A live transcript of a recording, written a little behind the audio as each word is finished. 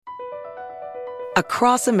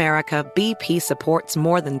Across America, BP supports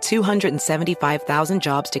more than 275,000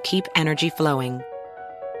 jobs to keep energy flowing.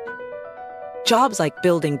 Jobs like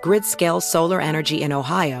building grid-scale solar energy in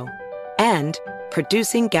Ohio and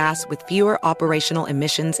producing gas with fewer operational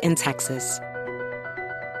emissions in Texas.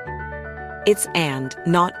 It's and,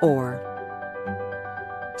 not or.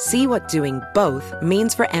 See what doing both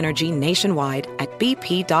means for energy nationwide at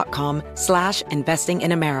bp.com/investing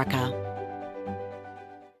in America.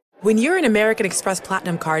 When you're an American Express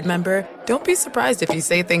Platinum Card member, don't be surprised if you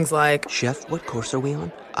say things like, "Chef, what course are we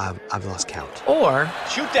on? I've lost count." Or,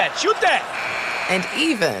 Shoot that! And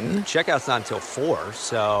even, Checkout's not until 4,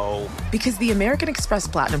 so... Because the American Express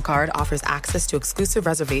Platinum Card offers access to exclusive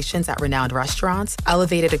reservations at renowned restaurants,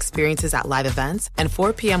 elevated experiences at live events, and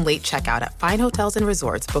 4 p.m. late checkout at fine hotels and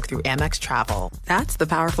resorts booked through Amex Travel. That's the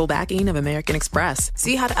powerful backing of American Express.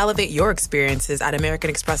 See how to elevate your experiences at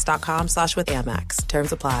americanexpress.com/withAmex.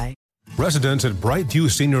 Terms apply. Residents at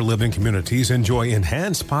Brightview Senior Living Communities enjoy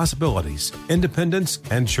enhanced possibilities, independence,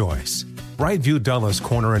 and choice. Brightview Dulles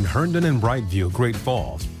Corner in Herndon and Brightview, Great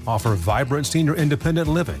Falls, offer vibrant senior independent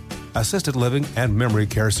living, assisted living, and memory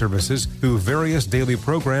care services through various daily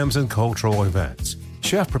programs and cultural events.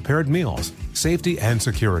 Chef-prepared meals, safety and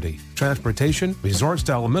security, transportation,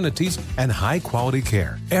 resort-style amenities, and high-quality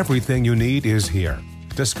care. Everything you need is here.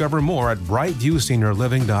 Discover more at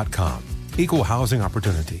brightviewseniorliving.com. Equal housing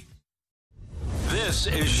opportunity. This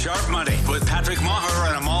is Sharp Money with Patrick Maher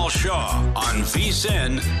and Amal Shaw on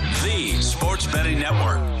VSiN, the Sports Betting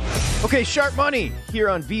Network. Okay, Sharp Money here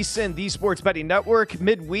on VSiN, the Sports Betting Network.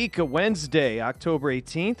 Midweek, a Wednesday, October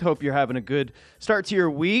 18th. Hope you're having a good start to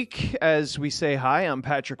your week. As we say hi, I'm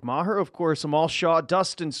Patrick Maher. Of course, Amal Shaw,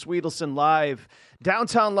 Dustin Sweetelson live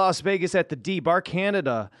downtown Las Vegas at the D Bar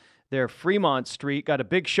Canada. Their Fremont Street. Got a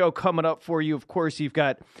big show coming up for you. Of course, you've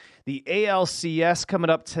got the ALCS coming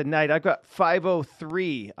up tonight. I've got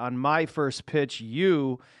 5:03 on my first pitch.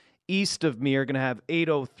 You, east of me, are going to have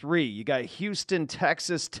 8:03. You got Houston,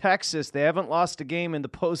 Texas. They haven't lost a game in the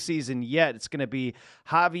postseason yet. It's going to be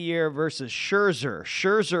Javier versus Scherzer.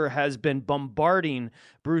 Scherzer has been bombarding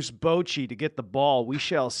Bruce Bochy to get the ball. We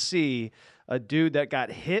shall see. A dude that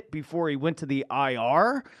got hit before he went to the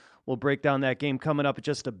IR. We'll break down that game coming up in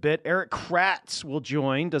just a bit. Eric Kratz will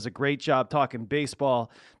join, does a great job talking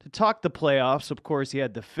baseball. To talk the playoffs, of course, he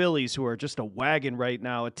had the Phillies, who are just a wagon right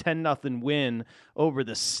now, a 10-0 win over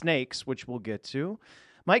the Snakes, which we'll get to.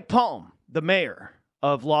 Mike Palm, the mayor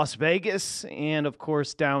of Las Vegas, and, of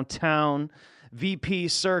course, downtown, VP,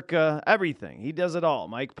 Circa, everything. He does it all.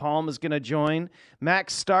 Mike Palm is going to join.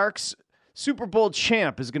 Max Starks, Super Bowl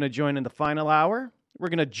champ, is going to join in the final hour. We're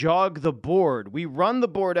going to jog the board. We run the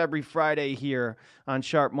board every Friday here on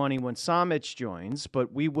Sharp Money when Samich joins,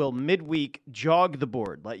 but we will midweek jog the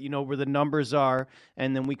board, let you know where the numbers are,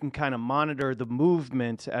 and then we can kind of monitor the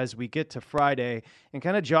movement as we get to Friday. And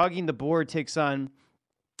kind of jogging the board takes on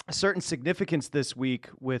a certain significance this week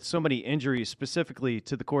with so many injuries, specifically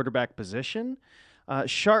to the quarterback position.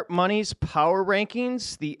 Sharp Money's power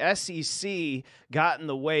rankings, the SEC got in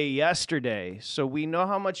the way yesterday, so we know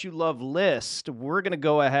how much you love list. We're going to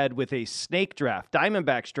go ahead with a snake draft,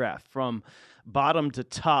 Diamondbacks draft, from bottom to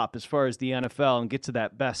top as far as the NFL and get to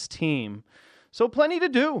that best team. So plenty to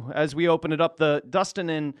do as we open it up. Dustin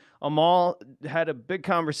and Amal had a big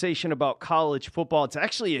conversation about college football. It's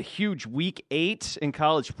actually a huge week 8 in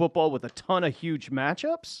college football with a ton of huge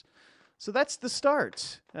matchups. So that's the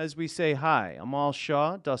start. As we say hi, Amal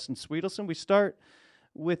Shaw, Dustin Sweetelson. We start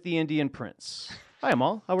with the Indian Prince. Hi,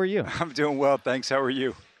 Amal. How are you? I'm doing well, thanks. How are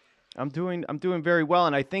you? I'm doing very well,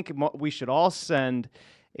 and I think we should all send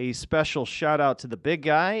a special shout out to the big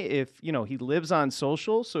guy. If he lives on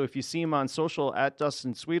social, so if you see him on social at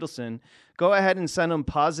Dustin Sweetelson, go ahead and send him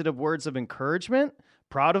positive words of encouragement.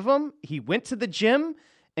 Proud of him. He went to the gym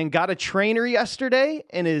and got a trainer yesterday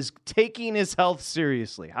and is taking his health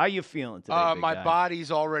seriously. How you feeling today, big my guy? body's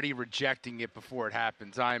already rejecting it before it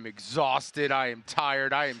happens. I am exhausted. I am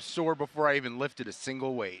tired. I am sore before I even lifted a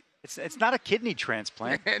single weight. It's not a kidney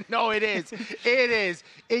transplant. No, it is. It is.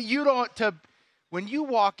 When you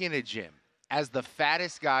walk in a gym as the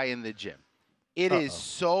fattest guy in the gym, it is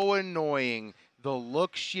so annoying. The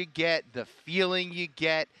looks you get, the feeling you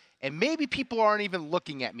get. And maybe people aren't even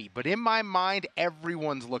looking at me, but in my mind,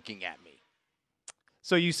 everyone's looking at me.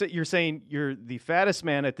 So you're saying you're the fattest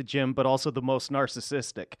man at the gym, but also the most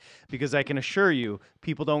narcissistic, because I can assure you,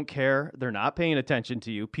 people don't care. They're not paying attention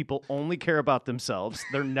to you. People only care about themselves.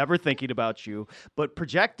 They're never thinking about you, but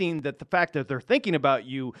projecting that the fact that they're thinking about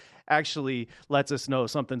you actually lets us know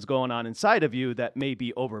something's going on inside of you that may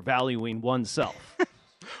be overvaluing oneself.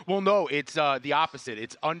 Well, no, it's the opposite.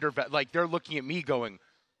 It's like they're looking at me going,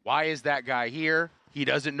 Why is that guy here? He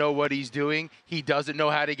doesn't know what he's doing. He doesn't know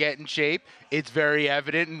how to get in shape. It's very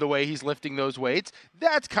evident in the way he's lifting those weights.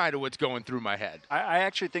 That's kind of what's going through my head. I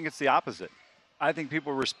actually think it's the opposite. I think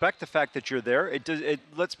people respect the fact that you're there.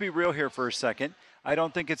 Let's be real here for a second. I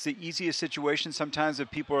don't think it's the easiest situation sometimes if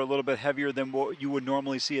people are a little bit heavier than what you would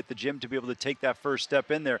normally see at the gym to be able to take that first step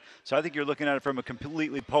in there. So I think you're looking at it from a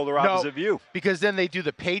completely polar opposite view. Because then they do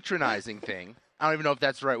the patronizing thing. I don't even know if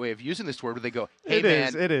that's the right way of using this word, but they go, hey, It man.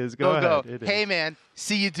 is, it is. Go ahead. It is. Hey, man,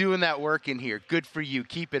 see you doing that work in here. Good for you.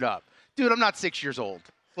 Keep it up. Dude, I'm not 6 years old.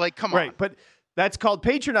 Like, come on. Right, but that's called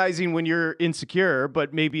patronizing when you're insecure,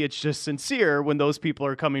 but maybe it's just sincere when those people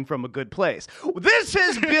are coming from a good place. This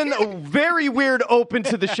has been a very weird open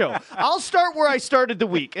to the show. I'll start where I started the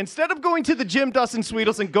week. Instead of going to the gym, Dustin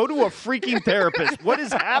Sweetelson, go to a freaking therapist. What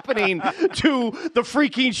is happening to the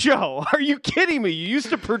freaking show? Are you kidding me? You used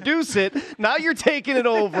to produce it. Now you're taking it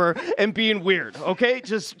over and being weird, okay?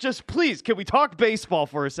 Just please, can we talk baseball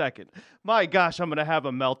for a second? My gosh, I'm going to have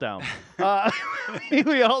a meltdown.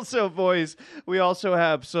 We also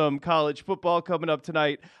have some college football coming up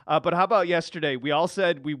tonight. But how about yesterday? We all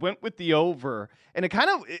said we went with the over. And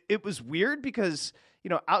it was weird because,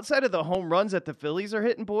 outside of the home runs that the Phillies are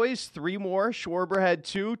hitting, boys, 3 more. Schwarber had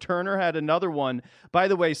 2. Turner had another one. By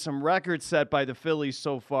the way, some records set by the Phillies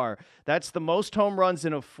so far. That's the most home runs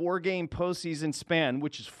in a 4-game postseason span,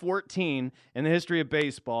 which is 14 in the history of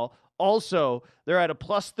baseball. Also, they're at a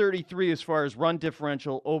plus 33 as far as run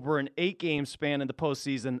differential over an 8-game span in the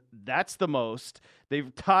postseason. That's the most.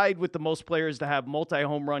 They've tied with the most players to have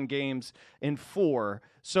multi-home run games in 4.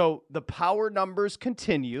 So the power numbers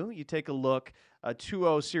continue. You take a look. A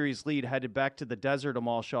 2-0 series lead headed back to the desert of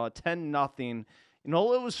Malshaw, 10-0.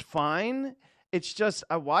 Nola was fine. It's just,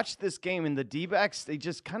 I watched this game, and the D-backs, they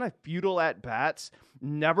just kind of futile at bats,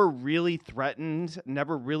 never really threatened,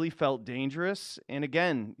 never really felt dangerous. And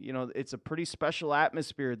again, it's a pretty special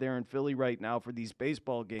atmosphere there in Philly right now for these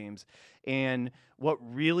baseball games. And what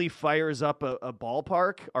really fires up a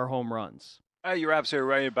ballpark are home runs. You're absolutely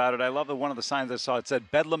right about it. I love one of the signs I saw. It said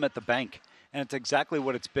Bedlam at the bank. And it's exactly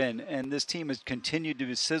what it's been. And this team has continued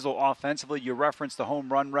to sizzle offensively. You referenced the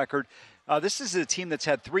home run record. This is a team that's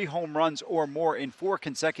had 3 home runs or more in 4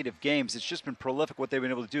 consecutive games. It's just been prolific what they've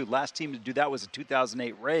been able to do. Last team to do that was the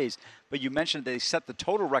 2008 Rays. But you mentioned they set the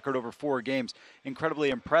total record over 4 games. Incredibly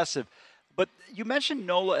impressive. But you mentioned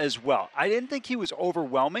Nola as well. I didn't think he was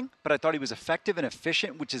overwhelming, but I thought he was effective and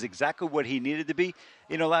efficient, which is exactly what he needed to be.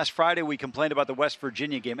 Last Friday we complained about the West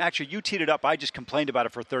Virginia game. Actually, you teed it up. I just complained about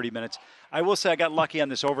it for 30 minutes. I will say I got lucky on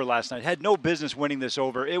this over last night. Had no business winning this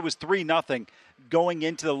over. It was 3-0 going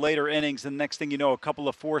into the later innings. And the next thing you know, a couple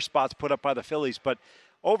of 4 spots put up by the Phillies. But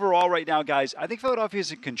overall right now, guys, I think Philadelphia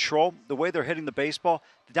is in control. The way they're hitting the baseball,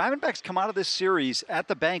 the Diamondbacks come out of this series at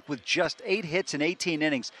the bank with just 8 hits in 18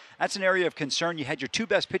 innings. That's an area of concern. You had your 2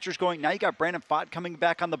 best pitchers going. Now you got Brandon Pfaadt coming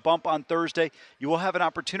back on the bump on Thursday. You will have an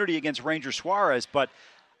opportunity against Ranger Suarez, but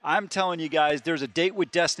I'm telling you guys, there's a date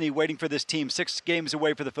with destiny waiting for this team. 6 games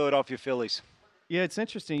away for the Philadelphia Phillies. Yeah, it's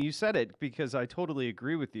interesting. You said it because I totally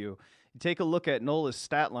agree with you. You take a look at Nola's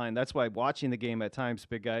stat line. That's why watching the game at times,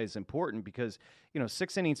 big guy, is important because,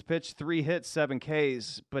 6 innings pitched, 3 hits, 7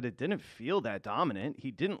 Ks, but it didn't feel that dominant.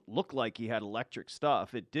 He didn't look like he had electric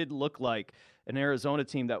stuff. It did look like an Arizona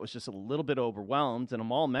team that was just a little bit overwhelmed. And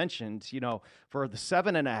Amal mentioned, for the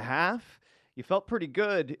 7.5, you felt pretty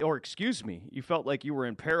good, you felt like you were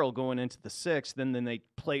in peril going into the 6th. Then they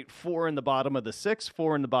played 4 in the bottom of the 6th,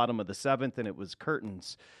 4 in the bottom of the 7th, and it was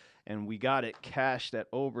curtains. And we got it cashed at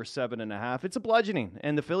over 7.5. It's a bludgeoning.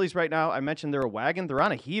 And the Phillies right now, I mentioned they're a wagon. They're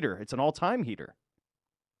on a heater. It's an all-time heater.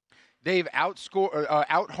 They've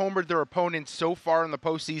out-homered their opponents so far in the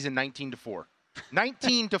postseason 19-4.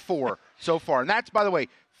 19-4 so far. And that's, by the way,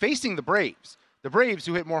 facing the Braves. The Braves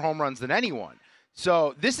who hit more home runs than anyone.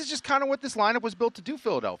 So this is just kind of what this lineup was built to do,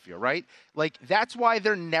 Philadelphia, right? Like, that's why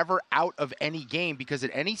they're never out of any game, because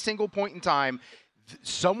at any single point in time,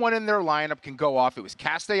 someone in their lineup can go off. It was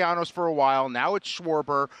Castellanos for a while. Now it's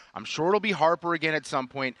Schwarber. I'm sure it'll be Harper again at some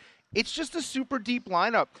point. It's just a super deep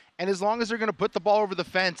lineup. And as long as they're going to put the ball over the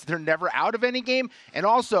fence, they're never out of any game. And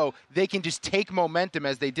also, they can just take momentum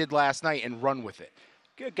as they did last night and run with it.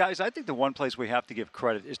 Good, guys, I think the one place we have to give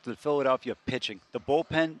credit is to the Philadelphia pitching. The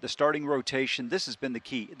bullpen, the starting rotation, this has been the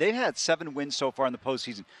key. They've had 7 wins so far in the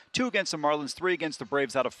postseason. 2 against the Marlins, 3 against the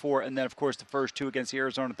Braves out of 4, and then, of course, the first 2 against the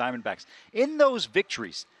Arizona Diamondbacks. In those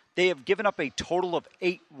victories, they have given up a total of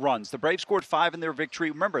 8 runs. The Braves scored 5 in their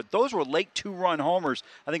victory. Remember, those were late 2-run homers.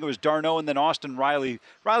 I think it was d'Arnaud and then Austin Riley.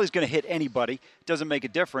 Riley's going to hit anybody. It doesn't make a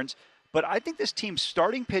difference. But I think this team's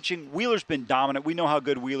starting pitching, Wheeler's been dominant. We know how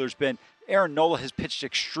good Wheeler's been. Aaron Nola has pitched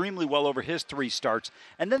extremely well over his 3 starts.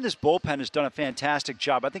 And then this bullpen has done a fantastic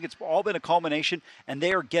job. I think it's all been a culmination, and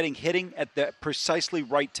they are getting hitting at the precisely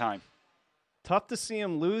right time. Tough to see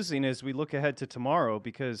him losing as we look ahead to tomorrow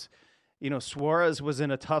because, Suarez was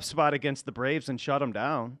in a tough spot against the Braves and shut him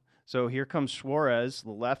down. So here comes Suarez,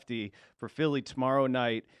 the lefty, for Philly tomorrow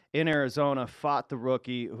night in Arizona, fought the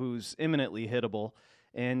rookie who's imminently hittable.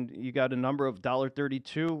 And you got a number of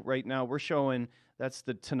 $1.32 right now. We're showing that's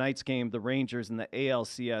tonight's game, the Rangers and the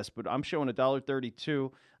ALCS, but I'm showing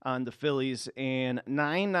 $1.32 on the Phillies and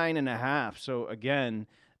 9.5. So again,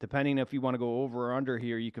 depending if you want to go over or under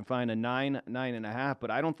here, you can find a 9.5.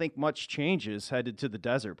 But I don't think much changes headed to the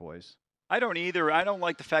desert, boys. I don't either. I don't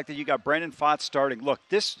like the fact that you got Brandon Pfaadt starting. Look,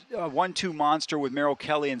 this 1-2 monster with Merrill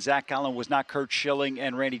Kelly and Zach Gallen was not Curt Schilling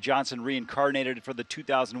and Randy Johnson reincarnated for the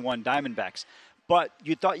 2001 Diamondbacks. But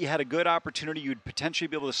you thought you had a good opportunity. You'd potentially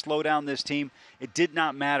be able to slow down this team. It did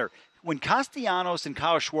not matter. When Castellanos and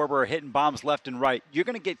Kyle Schwarber are hitting bombs left and right, you're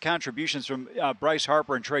going to get contributions from Bryce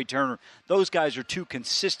Harper and Trey Turner. Those guys are 2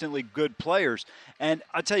 consistently good players. And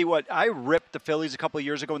I'll tell you what, I ripped the Phillies a couple of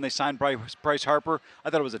years ago when they signed Bryce Harper. I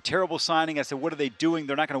thought it was a terrible signing. I said, what are they doing?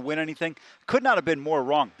 They're not going to win anything. Could not have been more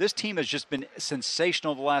wrong. This team has just been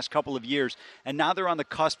sensational the last couple of years, and now they're on the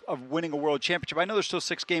cusp of winning a world championship. I know they're still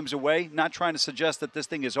 6 games away, not trying to suggest that this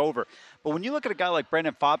thing is over. But when you look at a guy like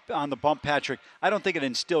Brandon Pfaadt on the bump, Patrick, I don't think it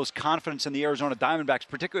instills confidence in the Arizona Diamondbacks,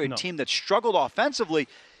 particularly a team that struggled offensively.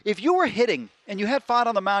 If you were hitting and you had Pfaadt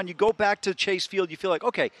on the mound, you go back to Chase Field, you feel like,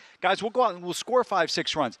 okay, guys, we'll go out and we'll score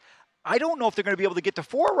 5-6 runs. I don't know if they're going to be able to get to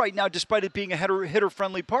 4 right now, despite it being a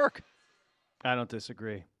hitter-friendly park. I don't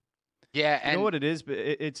disagree. Yeah, and you know what it is?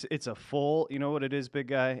 It's a full. You know what it is, big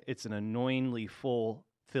guy? It's an annoyingly full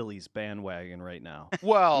Phillies bandwagon right now.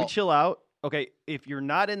 Well, we chill out. Okay, if you're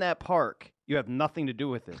not in that park, you have nothing to do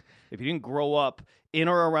with it. If you didn't grow up in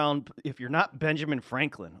or around, if you're not Benjamin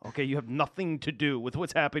Franklin, okay, you have nothing to do with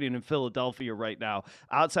what's happening in Philadelphia right now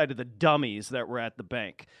outside of the dummies that were at the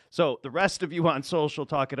bank. So the rest of you on social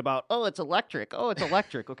talking about, oh, it's electric. Oh, it's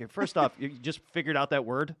electric. Okay, first off, you just figured out that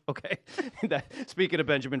word, okay? Speaking of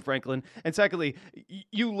Benjamin Franklin. And secondly,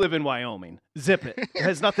 you live in Wyoming. Zip it. It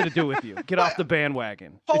has nothing to do with you. Get off the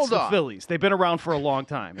bandwagon. It's the Phillies. They've been around for a long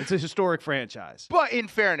time. It's a historic franchise. But in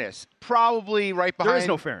fairness, probably right behind. There is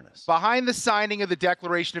no fairness. Behind the signing of the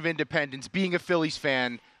Declaration of Independence, being a Phillies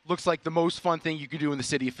fan looks like the most fun thing you could do in the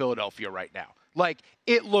city of Philadelphia right now. Like,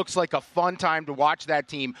 it looks like a fun time to watch that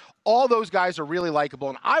team. All those guys are really likable,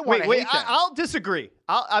 and I want to hate them. I'll disagree.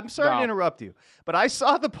 I'm sorry to interrupt you, but I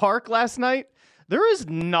saw the park last night. There is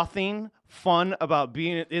nothing fun about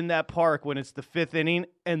being in that park when it's the 5th inning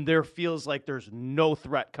and there feels like there's no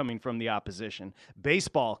threat coming from the opposition.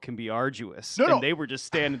 Baseball can be arduous. And they were just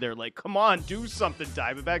standing there like, come on, do something,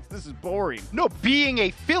 Diamondbacks. This is boring. No, being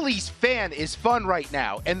a Phillies fan is fun right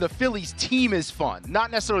now, and the Phillies team is fun,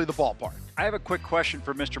 not necessarily the ballpark. I have a quick question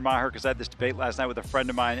for Mr. Maher because I had this debate last night with a friend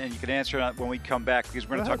of mine, and you can answer it when we come back because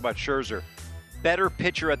we're going to talk about Scherzer. Better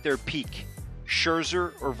pitcher at their peak,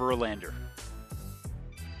 Scherzer or Verlander?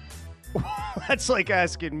 That's like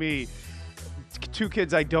asking me, 2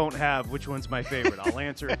 kids I don't have, which one's my favorite? I'll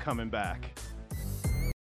answer it coming back.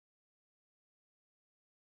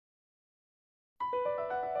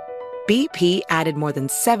 BP added more than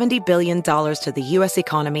 $70 billion to the U.S.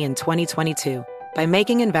 economy in 2022 by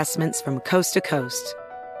making investments from coast to coast.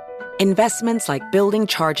 Investments like building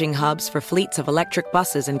charging hubs for fleets of electric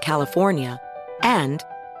buses in California and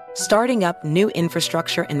starting up new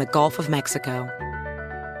infrastructure in the Gulf of Mexico.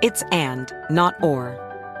 It's and, not or.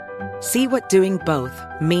 See what doing both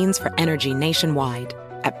means for energy nationwide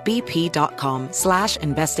at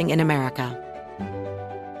bp.com/investing in America.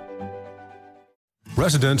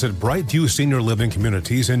 Residents at Brightview Senior Living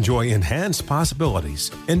Communities enjoy enhanced possibilities,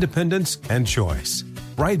 independence, and choice.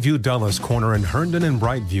 Brightview Dulles Corner in Herndon and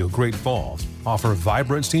Brightview, Great Falls, offer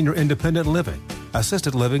vibrant senior independent living,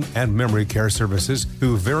 assisted living, and memory care services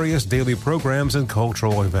through various daily programs and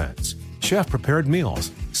cultural events. Chef-prepared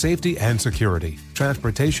meals, safety and security,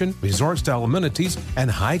 transportation, resort-style amenities,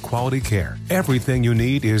 and high-quality care. Everything you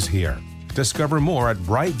need is here. Discover more at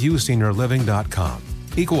brightviewseniorliving.com.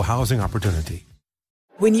 Equal housing opportunity.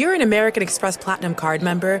 When you're an American Express Platinum Card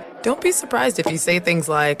member, don't be surprised if you say things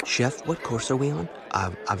like, Chef, what course are we on?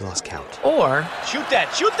 I've lost count. Or, Shoot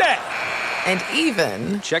that! And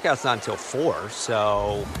even, Checkout's not until 4,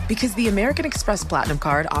 so... Because the American Express Platinum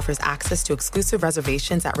Card offers access to exclusive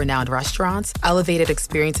reservations at renowned restaurants, elevated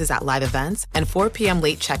experiences at live events, and 4 p.m.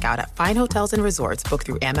 late checkout at fine hotels and resorts booked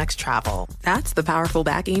through Amex Travel. That's the powerful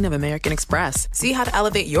backing of American Express. See how to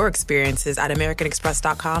elevate your experiences at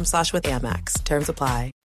americanexpress.com/withAmex. Terms apply.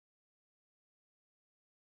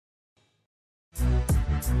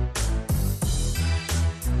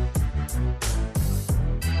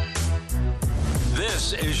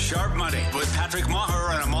 This is Sharp Money with Patrick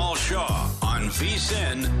Maher and Amal Shaw on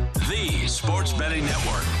VSiN, the Sports Betting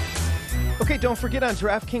Network. Okay, don't forget on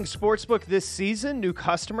DraftKings Sportsbook this season, new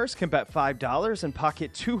customers can bet $5 and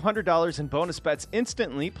pocket $200 in bonus bets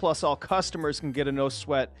instantly. Plus, all customers can get a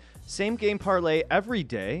no-sweat same-game parlay every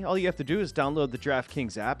day. All you have to do is download the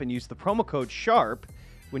DraftKings app and use the promo code SHARP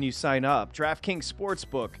when you sign up. DraftKings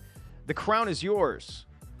Sportsbook, the crown is yours.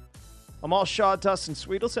 Amal Shaw, Dustin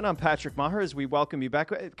Sweetelson. I'm Patrick Maher as we welcome you back.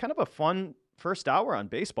 Kind of a fun first hour on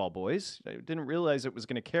baseball, boys. I didn't realize it was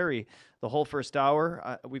going to carry the whole first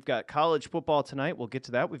hour. We've got college football tonight. We'll get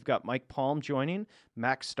to that. We've got Mike Palm joining.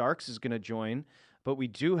 Max Starks is going to join. But we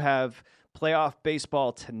do have playoff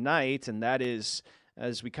baseball tonight, and that is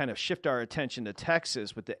as we kind of shift our attention to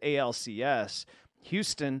Texas with the ALCS.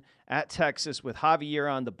 Houston at Texas with Javier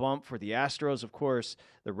on the bump for the Astros, of course.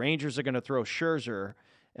 The Rangers are going to throw Scherzer.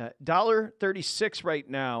 $1.36 right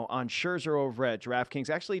now on Scherzer over at DraftKings.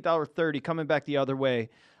 Actually, $1.30 coming back the other way.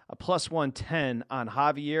 A plus 110 on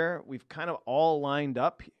Javier. We've kind of all lined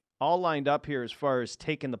up here as far as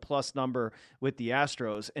taking the plus number with the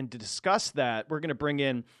Astros. And to discuss that, we're going to bring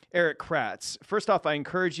in Erik Kratz. First off, I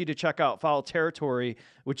encourage you to check out Foul Territory,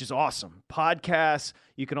 which is awesome. Podcasts.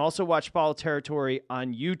 You can also watch Foul Territory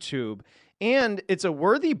on YouTube. And it's a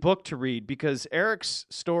worthy book to read because Erik's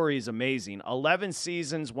story is amazing. 11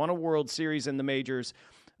 seasons, won a World Series in the majors,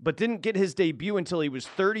 but didn't get his debut until he was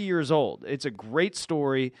 30 years old. It's a great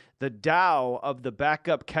story. The Tao of the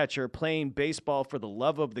backup catcher playing baseball for the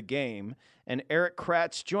love of the game. And Erik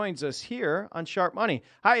Kratz joins us here on Sharp Money.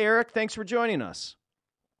 Hi, Erik. Thanks for joining us.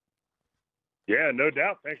 Yeah, no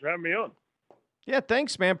doubt. Thanks for having me on. Yeah,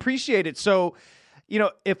 thanks, man. Appreciate it. So,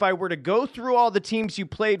 if I were to go through all the teams you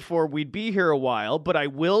played for, we'd be here a while, but I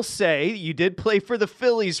will say you did play for the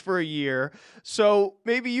Phillies for a year. So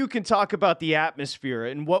maybe you can talk about the atmosphere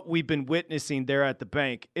and what we've been witnessing there at the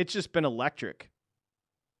bank. It's just been electric.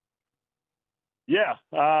 Yeah,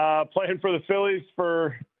 playing for the Phillies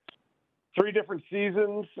for 3 different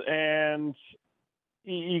seasons, and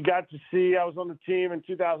you got to see I was on the team in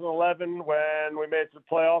 2011 when we made it to the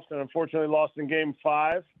playoffs and unfortunately lost in Game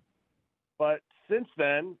 5. But since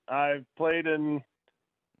then, I've played in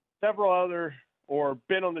several other or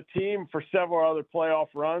been on the team for several other playoff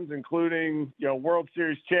runs, including, World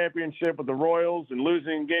Series championship with the Royals and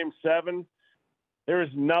losing Game 7. There is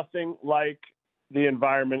nothing like the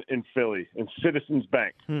environment in Philly, in Citizens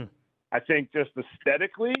Bank. I think just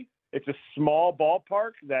aesthetically, it's a small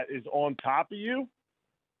ballpark that is on top of you.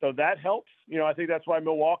 So that helps. I think that's why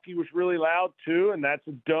Milwaukee was really loud too, and that's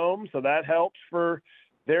a dome, so that helps for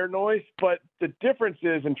their noise. But the difference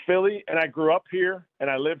is in Philly, and I grew up here and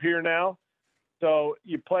I live here now. So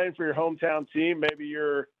you're playing for your hometown team. Maybe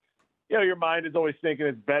your mind is always thinking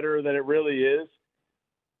it's better than it really is.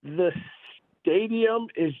 The stadium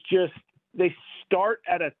is just, they start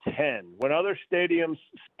at a 10 when other stadiums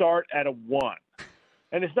start at a 1.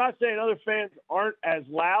 And it's not saying other fans aren't as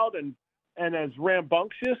loud and as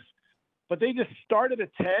rambunctious, but they just start at a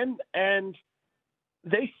 10 and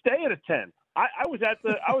they stay at a 10. I was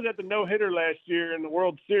at the no-hitter last year in the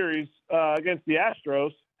World Series against the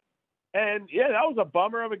Astros, and yeah, that was a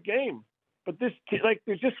bummer of a game. But there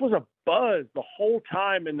just was a buzz the whole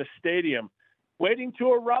time in the stadium, waiting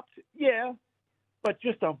to erupt. Yeah, but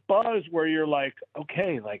just a buzz where you're like,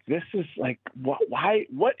 okay, like this is like why?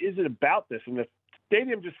 What is it about this? And the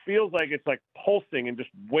stadium just feels like it's like pulsing and just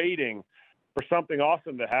waiting for something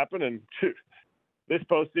awesome to happen. And this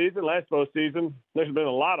postseason, last postseason, there's been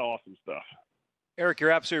a lot of awesome stuff. Erik,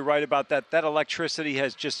 you're absolutely right about that. That electricity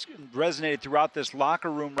has just resonated throughout this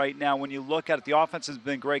locker room right now. When you look at it, the offense has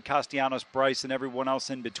been great. Castellanos, Bryce, and everyone else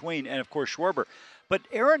in between, and, of course, Schwarber. But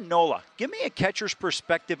Aaron Nola, give me a catcher's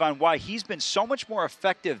perspective on why he's been so much more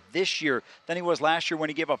effective this year than he was last year when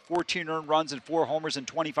he gave up 14 earned runs and 4 homers in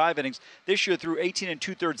 25 innings. This year, through 18 and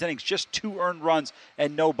 2/3 innings, just 2 earned runs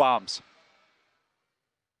and no bombs.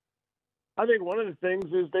 I think one of the things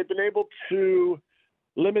is they've been able to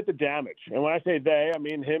limit the damage. And when I say they, I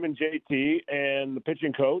mean him and JT and the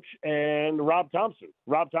pitching coach and Rob Thompson.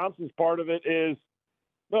 Rob Thompson's part of it is,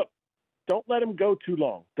 look, don't let him go too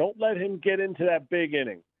long. Don't let him get into that big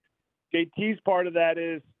inning. JT's part of that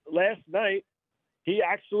is last night he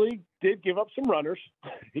actually did give up some runners.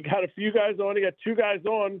 He got a few guys on. He got 2 guys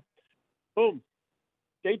on. Boom.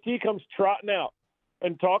 JT comes trotting out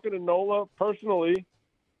and talking to Nola personally.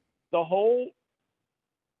 The whole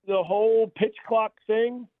pitch clock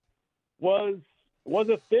thing was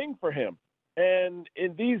a thing for him. And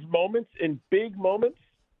in these moments, in big moments,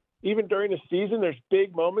 even during the season, there's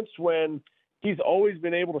big moments when he's always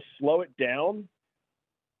been able to slow it down.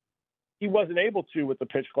 He wasn't able to with the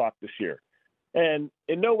pitch clock this year. And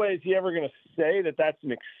in no way is he ever going to say that that's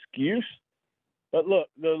an excuse. But look,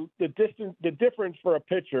 the difference for a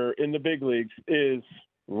pitcher in the big leagues is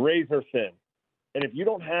razor thin. And if you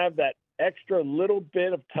don't have that extra little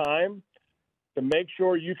bit of time to make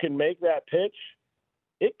sure you can make that pitch,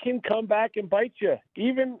 it can come back and bite you.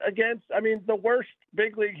 Even against, the worst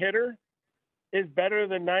big league hitter is better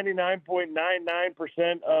than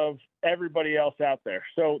 99.99% of everybody else out there.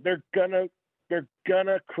 So they're gonna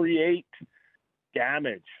create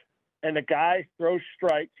damage. And the guy throws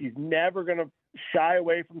strikes. He's never gonna shy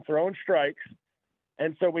away from throwing strikes.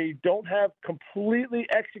 And so when you don't have completely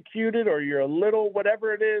executed, or you're a little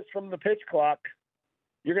whatever it is from the pitch clock,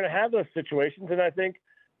 you're going to have those situations. And I think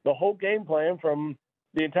the whole game plan from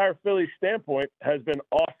the entire Phillies standpoint has been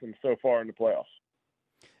awesome so far in the playoffs.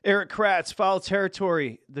 Erik Kratz, Foul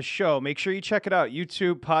Territory, the show. Make sure you check it out.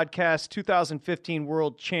 YouTube, podcast, 2015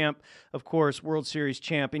 World Champ, of course, World Series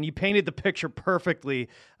champ. And you painted the picture perfectly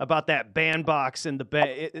about that bandbox and the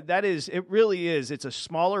it really is. It's a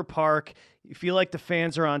smaller park. You feel like the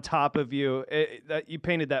fans are on top of you. You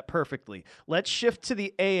painted that perfectly. Let's shift to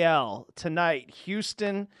the AL tonight.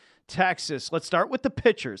 Houston, Texas. Let's start with the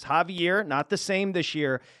pitchers. Javier, not the same this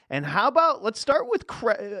year. And how about, let's start with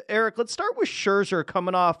Eric. Let's start with Scherzer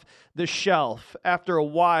coming off the shelf after a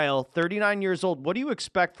while, 39 years old. What do you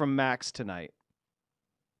expect from Max tonight?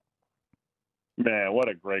 Man, what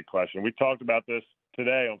a great question. We talked about this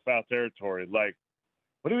today on Foul Territory. Like,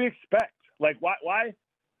 what do we expect? Like,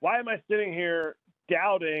 why am I sitting here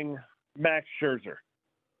doubting Max Scherzer?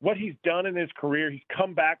 What he's done in his career, he's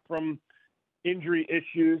come back from injury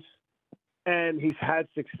issues, and he's had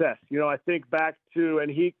success. I think back to, and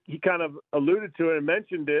he kind of alluded to it and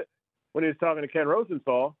mentioned it when he was talking to Ken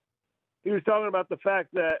Rosenthal. He was talking about the fact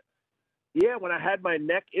that, when I had my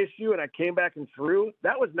neck issue and I came back and threw,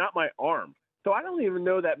 that was not my arm. So I don't even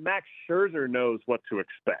know that Max Scherzer knows what to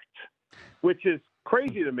expect, which is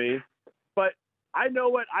crazy to me. But I know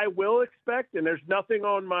what I will expect, and there's no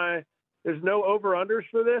over-unders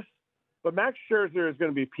for this. But Max Scherzer is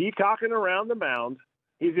going to be peacocking around the mound.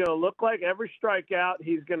 He's going to look like every strikeout.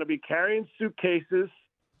 He's going to be carrying suitcases.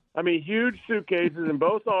 Huge suitcases in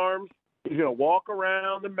both arms. He's going to walk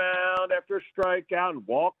around the mound after a strikeout and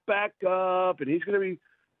walk back up. And he's going to be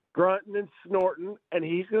grunting and snorting. And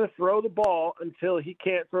he's going to throw the ball until he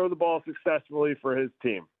can't throw the ball successfully for his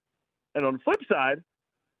team. And on the flip side,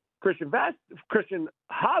 Christian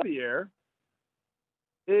Javier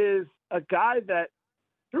is a guy that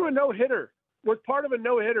threw a no-hitter, was part of a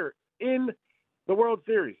no-hitter in the World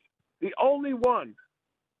Series, the only one.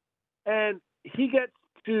 And he gets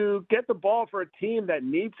to get the ball for a team that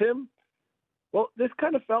needs him. Well, this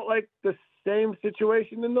kind of felt like the same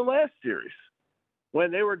situation in the last series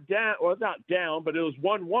when they were down, well, not down, but it was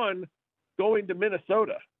 1-1 going to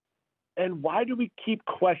Minnesota. And why do we keep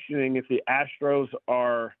questioning if the Astros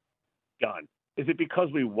are done? Is it because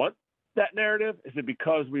we want that narrative? Is it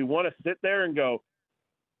because we want to sit there and go,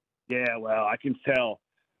 yeah, well, I can tell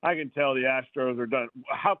the Astros are done.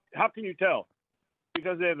 How can you tell?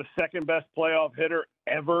 Because they have the second best playoff hitter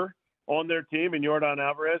ever on their team in Yordan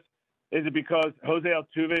Alvarez? Is it because Jose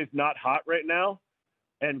Altuve is not hot right now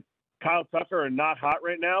and Kyle Tucker are not hot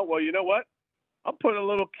right now? Well, you know what? I'm putting a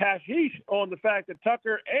little cashish on the fact that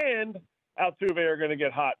Tucker and Altuve are going to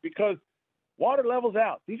get hot because water levels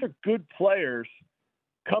out. These are good players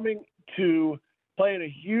coming to play in a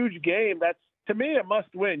huge game. That's, to me, a must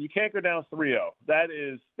win. You can't go down 3-0.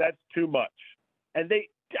 That's too much. And they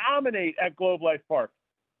dominate at Globe Life Park.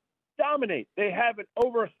 Dominate. They have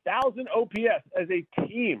over 1,000 OPS as a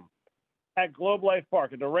team at Globe Life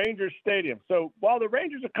Park at the Rangers Stadium. So while the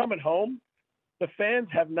Rangers are coming home, the fans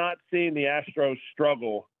have not seen the Astros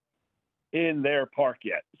struggle in their park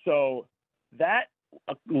yet. So that,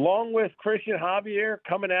 along with Christian Javier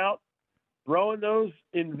coming out, throwing those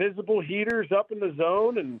invisible heaters up in the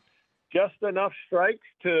zone and just enough strikes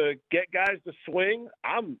to get guys to swing,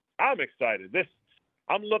 I'm excited.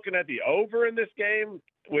 I'm looking at the over in this game,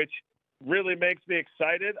 which really makes me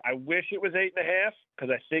excited. I wish it was 8.5 because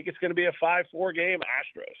I think it's going to be a 5-4 game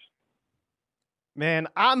Astros. Man,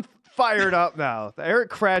 I'm fired up now. Erik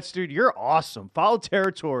Kratz, dude, you're awesome. Foul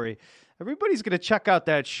Territory. Everybody's going to check out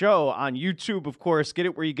that show on YouTube, of course. Get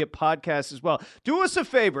it where you get podcasts as well. Do us a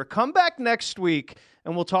favor. Come back next week,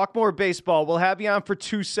 and we'll talk more baseball. We'll have you on for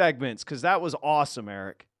 2 segments because that was awesome,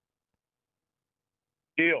 Eric.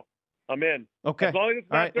 Deal. I'm in. Okay. As long as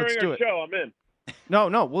it's not during our show, I'm in.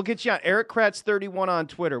 No, we'll get you on. Erik Kratz 31 on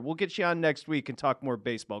Twitter. We'll get you on next week and talk more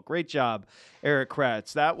baseball. Great job, Erik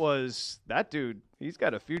Kratz. That dude, He's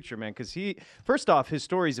got a future, man, because first off, his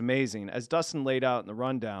story's amazing. As Dustin laid out in the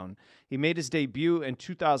rundown, he made his debut in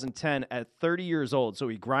 2010 at 30 years old, so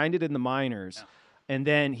he grinded in the minors, and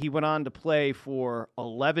then he went on to play for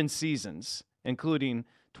 11 seasons, including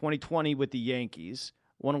 2020 with the Yankees,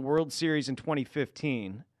 won a World Series in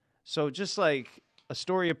 2015. So just like a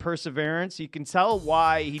story of perseverance. You can tell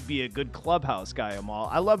why he'd be a good clubhouse guy, Amal.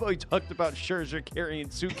 I love how he talked about Scherzer carrying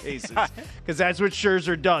suitcases, because that's what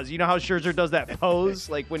Scherzer does. You know how Scherzer does that pose,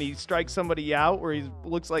 like when he strikes somebody out, where he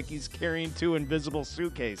looks like he's carrying 2 invisible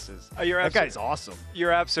suitcases. That guy's awesome.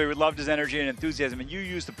 You're absolutely loved his energy and enthusiasm, and you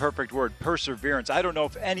used the perfect word, perseverance. I don't know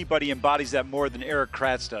if anybody embodies that more than Erik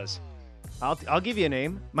Kratz does. I'll give you a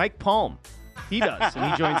name, Mike Palm. He does,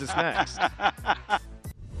 and he joins us next.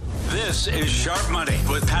 This is Sharp Money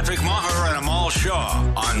with Patrick Maher and Amal Shaw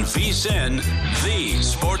on VSiN, the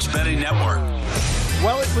Sports Betting Network.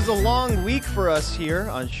 Well, it was a long week for us here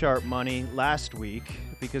on Sharp Money last week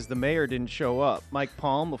because the mayor didn't show up. Mike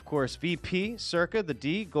Palm, of course, VP, Circa, the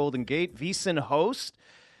D, Golden Gate, VSiN host,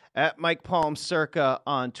 at Mike Palm Circa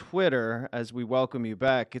on Twitter, as we welcome you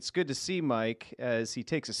back. It's good to see Mike as he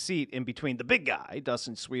takes a seat in between the big guy,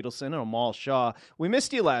 Dustin Sweetelson, and Amal Shaw. We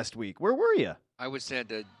missed you last week. Where were you? I was at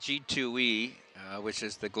the G2E, which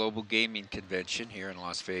is the Global Gaming Convention here in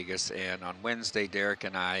Las Vegas, and on Wednesday, Derek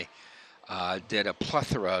and I did a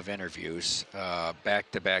plethora of interviews, back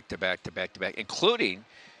to back, including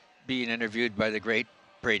being interviewed by the great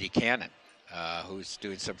Brady Cannon, who's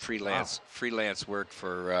doing some freelance work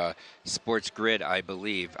for Sports Grid, I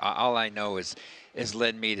believe. All I know is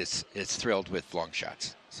Len Mead is thrilled with long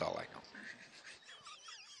shots. That's all I know.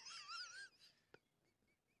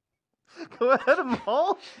 Go ahead,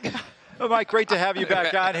 Amal. Oh, Mike, great to have you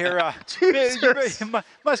back on here. You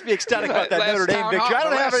must be ecstatic about that Notre Dame victory. I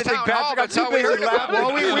don't have anything, Patrick. I'm too busy laughing.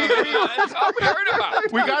 That's all we heard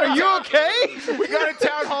about. Are you okay? We got a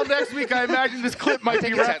town hall next week. I imagine this clip might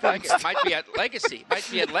be referenced. It might be at Legacy.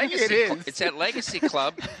 It is. It's at Legacy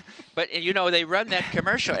Club. But, you know, they run that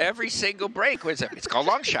commercial every single break. What is it? It's called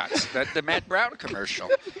Long Shots, the Matt Brown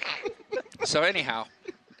commercial. So, anyhow.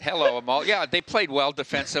 Hello, Amal. Yeah, they played well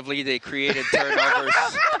defensively. They created turnovers.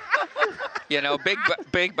 You know,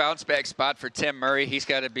 big bounce back spot for Tim Murray. He's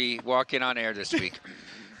got to be walking on air this week.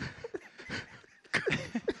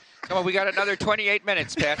 Come on, we got another 28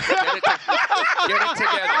 minutes, Pat. Get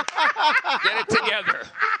it together.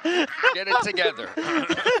 Get it together.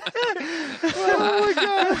 Oh my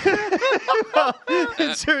God!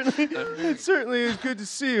 It certainly is good to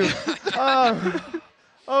see you.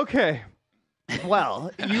 Okay.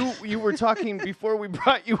 Well, you were talking before we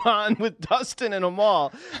brought you on with Dustin and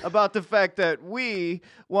Amal about the fact that we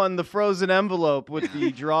won the frozen envelope with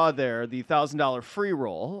the draw there, the $1,000 free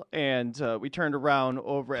roll, and we turned around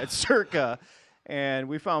over at Circa, and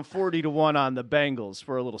we found 40-1 on the Bengals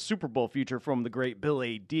for a little Super Bowl future from the great Bill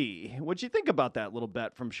A.D. What'd you think about that little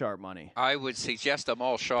bet from Sharp Money? I would suggest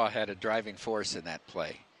Amal Shaw had a driving force in that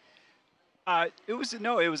play. It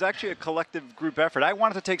was actually a collective group effort. I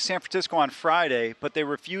wanted to take San Francisco on Friday, but they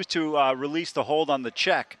refused to release the hold on the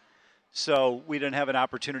check, so we didn't have an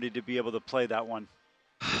opportunity to be able to play that one.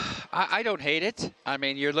 I don't hate it. I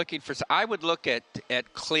mean, you're looking for. I would look at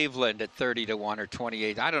Cleveland at 30-1 or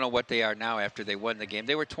 28. I don't know what they are now after they won the game.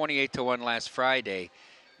 They were 28-1 last Friday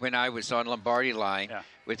when I was on Lombardi Line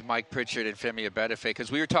with Mike Pritchard and Femi Abedefe,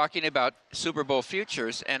 because we were talking about Super Bowl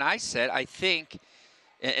futures, and I said I think.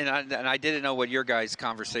 And I didn't know what your guys'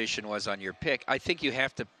 conversation was on your pick. I think you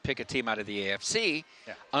have to pick a team out of the AFC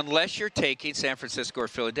unless you're taking San Francisco or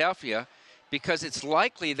Philadelphia, because it's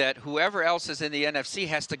likely that whoever else is in the NFC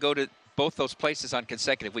has to go to both those places on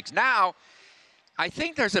consecutive weeks. Now, I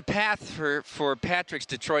think there's a path for Patrick's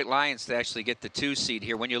Detroit Lions to actually get the 2 seed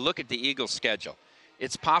here. When you look at the Eagles' schedule,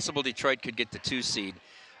 it's possible Detroit could get the 2 seed,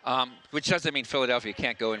 which doesn't mean Philadelphia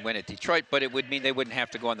can't go and win at Detroit, but it would mean they wouldn't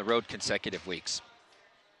have to go on the road consecutive weeks.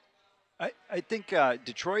 I think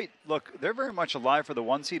Detroit, look, they're very much alive for the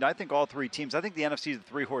 1 seed. I think all 3 teams. I think the NFC is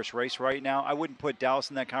a 3-horse race right now. I wouldn't put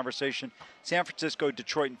Dallas in that conversation. San Francisco,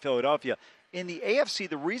 Detroit, and Philadelphia. In the AFC,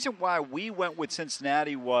 the reason why we went with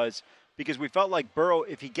Cincinnati was because we felt like Burrow,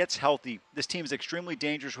 if he gets healthy, this team is extremely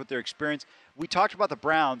dangerous with their experience. We talked about the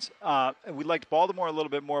Browns, and we liked Baltimore a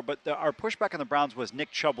little bit more, but our pushback on the Browns was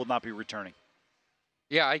Nick Chubb will not be returning.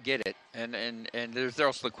 Yeah, I get it. And there's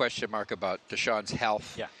also the question mark about Deshaun's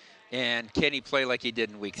health. Yeah. And can he play like he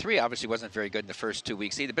did in week 3? Obviously wasn't very good in the first 2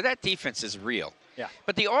 weeks either. But that defense is real. Yeah.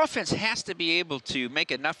 But the offense has to be able to make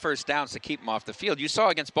enough first downs to keep them off the field. You saw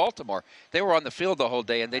against Baltimore. They were on the field the whole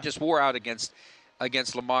day, and they just wore out against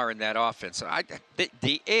Lamar in that offense.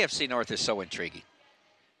 The AFC North is so intriguing.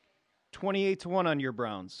 28-1 on your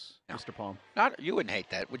Browns, Mr. Palm. You wouldn't hate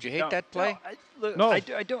that. Would you hate that play? No. I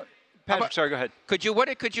don't. Patrick, sorry, go ahead.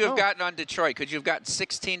 What could you have gotten on Detroit? Could you have gotten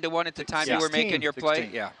 16-1 at the time you were making your play?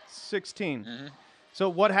 16. Yeah. 16. Mm-hmm. So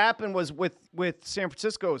what happened was with San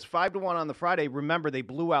Francisco, it was 5-1 on the Friday. Remember, they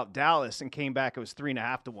blew out Dallas and came back. It was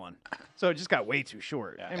 3.5-1. So it just got way too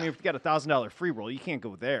short. Yeah. I mean, if you got a $1,000 free roll, you can't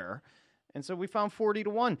go there. And so we found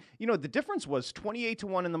 40-1. You know, the difference was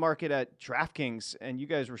 28-1 in the market at DraftKings, and you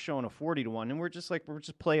guys were showing a 40-1. And we're just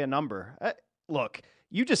play a number. Look,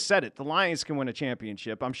 you just said it. The Lions can win a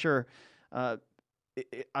championship. I'm sure a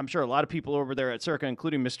lot of people over there at Circa,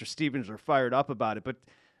 including Mr. Stevens, are fired up about it. But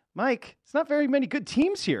Mike, it's not very many good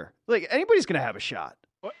teams here. Like, anybody's going to have a shot.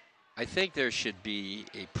 What? I think there should be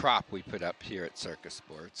a prop we put up here at Circa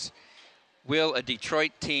Sports. Will a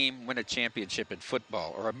Detroit team win a championship in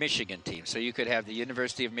football, or a Michigan team? So you could have the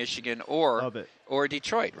University of Michigan or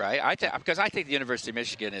Detroit, right? Because I think the University of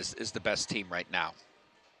Michigan is the best team right now.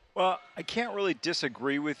 Well, I can't really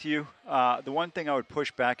disagree with you. The one thing I would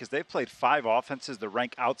push back is they've played 5 offenses that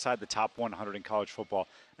rank outside the top 100 in college football.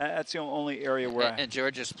 That's the only area where And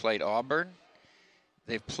Georgia's played Auburn.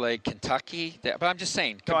 They've played Kentucky. But I'm just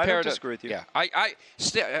saying. No, I don't disagree with you. Yeah,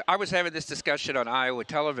 I was having this discussion on Iowa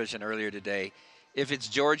television earlier today. If it's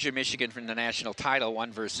Georgia, Michigan from the national title,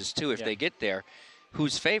 1 versus 2, if they get there,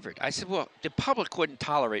 who's favored? I said, well, the public wouldn't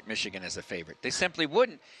tolerate Michigan as a favorite. They simply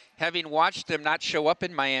wouldn't, having watched them not show up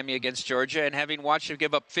in Miami against Georgia and having watched them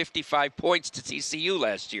give up 55 points to TCU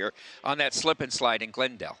last year on that slip and slide in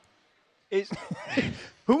Glendale.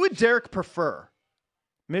 Who would Derek prefer,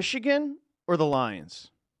 Michigan or the Lions?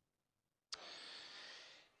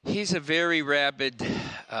 He's a very rabid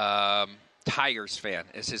Tigers fan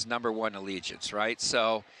as his number 1 allegiance, right?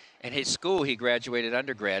 So, in his school, he graduated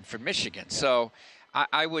undergrad from Michigan. Yeah. So,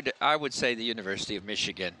 I would say the University of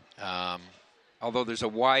Michigan, although there's a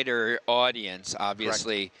wider audience,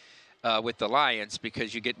 obviously, with the Lions,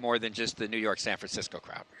 because you get more than just the New York, San Francisco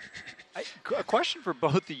crowd. A question for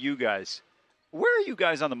both of you guys. Where are you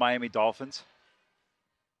guys on the Miami Dolphins?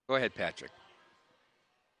 Go ahead, Patrick.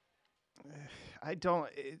 I don't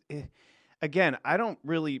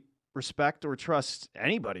really respect or trust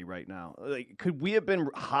anybody right now. Like, could we have been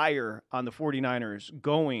higher on the 49ers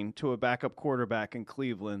going to a backup quarterback in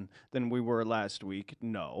Cleveland than we were last week?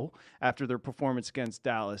 No. After their performance against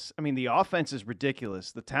Dallas. I mean, the offense is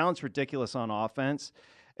ridiculous. The talent's ridiculous on offense.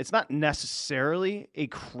 It's not necessarily a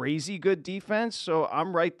crazy good defense, so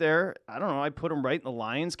I'm right there. I don't know. I put them right in the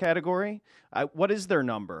Lions category. What is their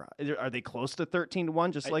number? Are they close to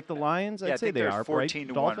 13-1, just like the Lions? I'd say they are.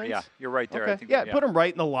 14-1. Dolphins? Yeah, you're right there. Okay. I think put them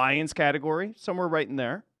right in the Lions category, somewhere right in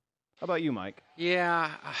there. How about you, Mike?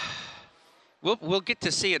 Yeah, we'll get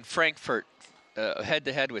to see in Frankfurt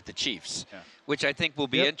head-to-head with the Chiefs, which I think will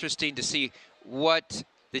be interesting to see what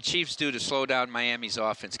the Chiefs do to slow down Miami's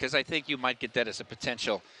offense, because I think you might get that as a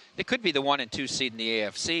potential. They could be the 1 and 2 seed in the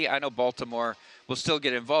AFC. I know Baltimore will still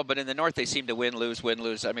get involved, but in the North they seem to win, lose.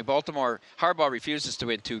 I mean, Harbaugh refuses to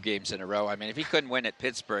win 2 games in a row. I mean, if he couldn't win at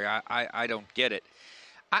Pittsburgh, I don't get it.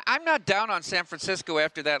 I'm not down on San Francisco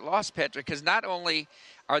after that loss, Patrick, because not only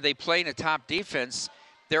are they playing a top defense,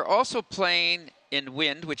 they're also playing in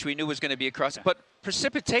wind, which we knew was going to be across, but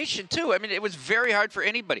precipitation too. I mean, it was very hard for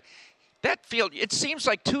anybody. That field, it seems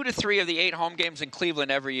like 2 to 3 of the 8 home games in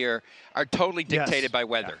Cleveland every year are totally dictated by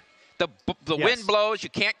weather. Yeah. The wind blows,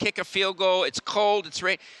 you can't kick a field goal, it's cold, it's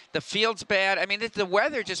rain, the field's bad. I mean, the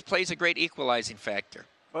weather just plays a great equalizing factor.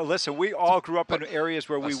 Well, listen, we all grew up in areas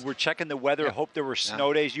where we were checking the weather, hoped there were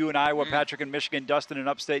snow days. You and Iowa, Patrick in Michigan, Dustin in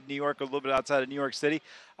upstate New York, a little bit outside of New York City.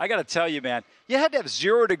 I got to tell you, man, you had to have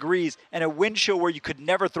 0 degrees and a wind chill where you could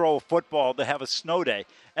never throw a football to have a snow day.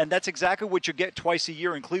 And that's exactly what you get twice a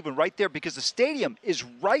year in Cleveland, right there, because the stadium is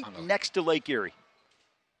right next to Lake Erie.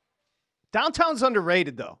 Downtown's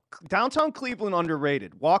underrated, though. Downtown Cleveland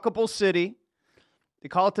underrated. Walkable city. They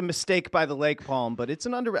call it the mistake by the Lake Palm, but it's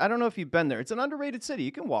I don't know if you've been there. It's an underrated city.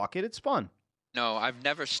 You can walk it. It's fun. No, I've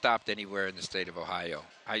never stopped anywhere in the state of Ohio.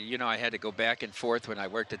 I had to go back and forth when I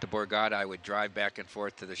worked at the Borgata. I would drive back and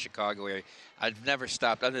forth to the Chicago area. I've never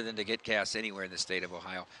stopped other than to get gas anywhere in the state of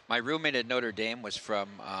Ohio. My roommate at Notre Dame was from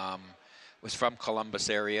Columbus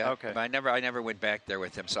area. Okay. But I never went back there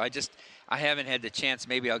with him. So I haven't had the chance.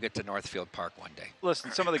 Maybe I'll get to Northfield Park one day.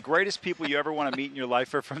 Listen, some of the greatest people you ever want to meet in your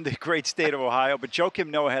life are from the great state of Ohio. But Joakim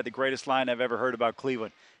Noah had the greatest line I've ever heard about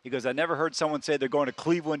Cleveland. He goes, I never heard someone say they're going to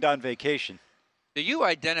Cleveland on vacation. Do you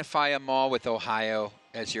identify a mall with Ohio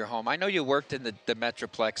as your home? I know you worked in the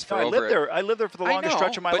Metroplex for I lived there for the longest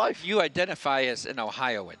stretch of my life. You identify as an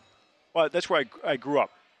Ohioan. Well, that's where I grew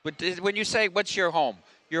up. But when you say, what's your home?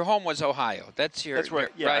 Your home was Ohio. That's where, right?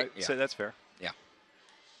 Yeah, right? So that's fair. Yeah.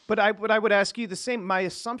 But I would ask you the same. My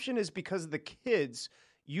assumption is because of the kids,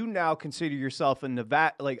 you now consider yourself a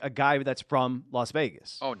Nevada, like a guy that's from Las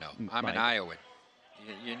Vegas. Oh no, I'm an Iowan.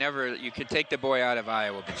 You can take the boy out of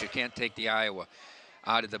Iowa, but you can't take the Iowa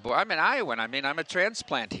out of the boy. I'm an Iowan. I mean, I'm a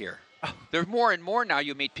transplant here. There are more and more now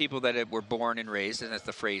you meet people that were born and raised, and that's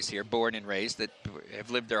the phrase here, born and raised, that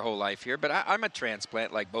have lived their whole life here. But I'm a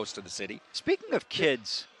transplant like most of the city. Speaking of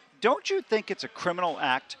kids, don't you think it's a criminal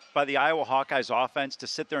act by the Iowa Hawkeyes offense to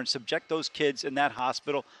sit there and subject those kids in that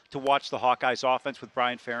hospital to watch the Hawkeyes offense with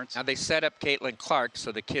Brian Ferentz? Now, they set up Caitlin Clark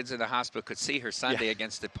so the kids in the hospital could see her Sunday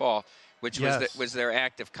against DePaul, which was their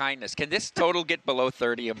act of kindness. Can this total get below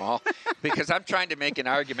 30, Amal? Because I'm trying to make an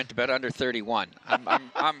argument about under 31.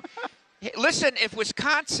 Listen, if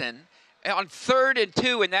Wisconsin on 3rd and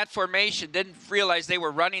 2 in that formation didn't realize they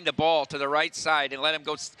were running the ball to the right side and let them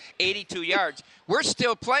go 82 yards, we're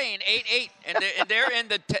still playing 8-8, and they're in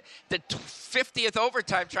the 50th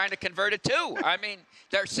overtime trying to convert a 2. I mean,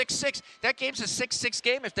 they're 6-6. That game's a 6-6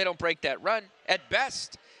 game if they don't break that run. At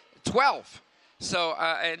best, 12. So,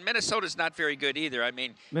 and Minnesota's not very good either. I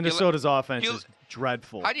mean, Minnesota's offense is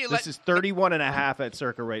dreadful. This is 31.5 at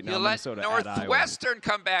Circa right now. You Minnesota let Northwestern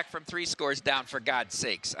come back from 3 scores down, for God's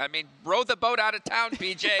sakes. I mean, row the boat out of town,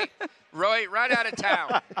 PJ. Roy, right out of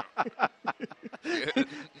town.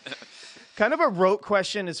 Kind of a rote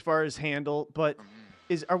question as far as handle, but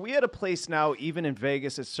are we at a place now, even in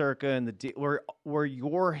Vegas at Circa, and where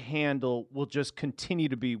your handle will just continue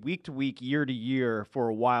to be week to week, year to year for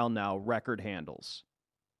a while now, record handles?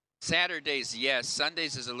 Saturdays, yes.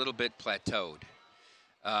 Sundays is a little bit plateaued.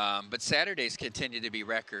 But Saturdays continue to be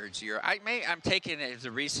records. I'm taking it as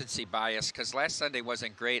a recency bias because last Sunday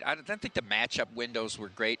wasn't great. I don't think the matchup windows were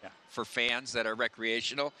great for fans that are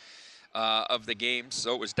recreational of the games,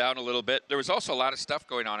 so it was down a little bit. There was also a lot of stuff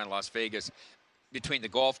going on in Las Vegas between the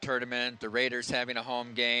golf tournament, the Raiders having a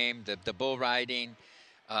home game, the bull riding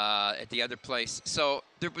at the other place. So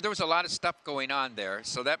there was a lot of stuff going on there,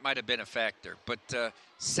 so that might have been a factor. But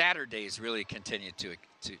Saturdays really continued to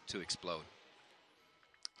explode.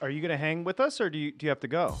 Are you going to hang with us, or do you have to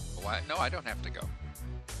go? No, I don't have to go.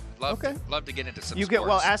 Love to get into some sports.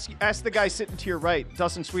 Well, ask the guy sitting to your right,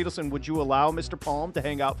 Dustin Sweetelson. Would you allow Mr. Palm to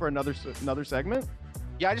hang out for another segment?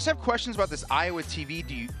 Yeah, I just have questions about this Iowa TV.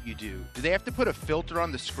 Do they have to put a filter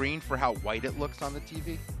on the screen for how white it looks on the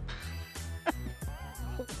TV?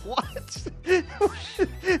 What?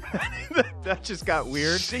 That just got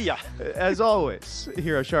weird. See ya. As always,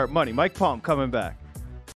 here at Sharp Money, Mike Palm coming back.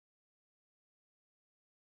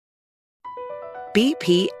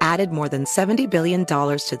 BP added more than $70 billion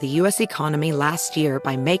to the U.S. economy last year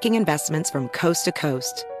by making investments from coast to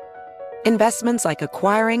coast. Investments like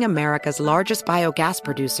acquiring America's largest biogas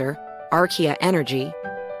producer, Archaea Energy,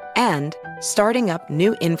 and starting up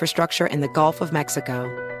new infrastructure in the Gulf of Mexico.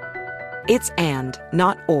 It's and,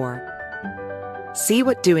 not or. See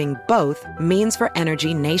what doing both means for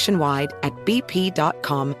energy nationwide at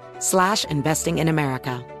bp.com/investing in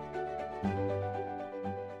America.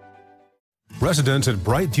 Residents at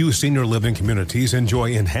Brightview Senior Living Communities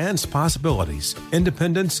enjoy enhanced possibilities,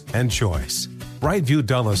 independence, and choice. Brightview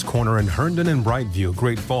Dulles Corner in Herndon and Brightview,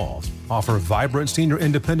 Great Falls, offer vibrant senior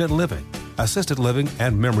independent living, assisted living,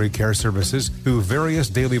 and memory care services through various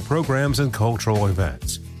daily programs and cultural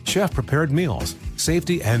events. Chef-prepared meals,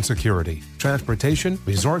 safety and security, transportation,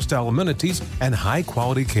 resort-style amenities, and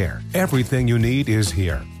high-quality care. Everything you need is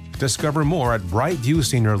here. Discover more at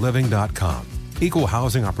brightviewseniorliving.com. Equal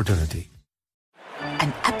housing opportunity.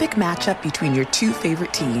 An epic matchup between your two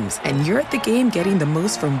favorite teams, and you're at the game getting the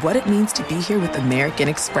most from what it means to be here with American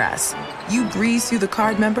Express. You breeze through the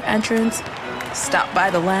card member entrance, stop by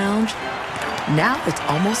the lounge. Now it's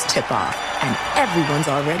almost tip-off, and everyone's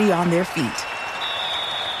already on their feet.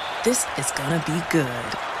 This is gonna be good.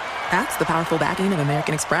 That's the powerful backing of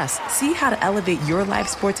American Express. See how to elevate your live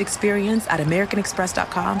sports experience at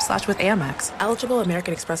americanexpress.com/withAmex. Eligible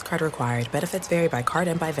American Express card required. Benefits vary by card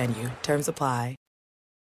and by venue. Terms apply.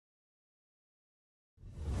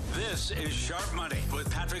 This is Sharp Money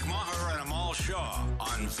with Patrick Maher and Amal Shaw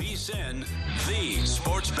on VSiN, the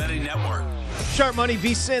Sports Betting Network. Sharp Money,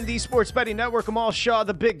 VSiN, the Sports Betting Network. Amal Shaw,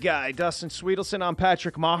 the big guy. Dustin Sweetelson, I'm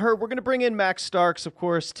Patrick Maher. We're going to bring in Max Starks, of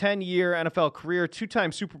course, 10-year NFL career,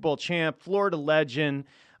 2-time Super Bowl champ, Florida legend.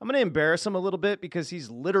 I'm going to embarrass him a little bit because he's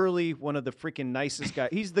literally one of the freaking nicest guys.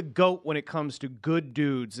 He's the GOAT when it comes to good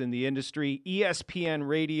dudes in the industry. ESPN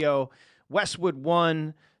Radio, Westwood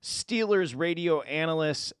One, Steelers radio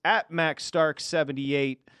analyst at Max Starks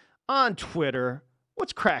 78 on Twitter.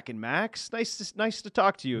 What's cracking, Max? Nice to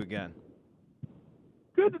talk to you again.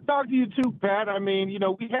 Good to talk to you too, Pat. I mean,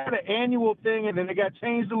 we had an annual thing, and then it got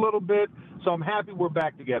changed a little bit. So I'm happy we're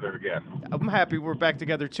back together again. I'm happy we're back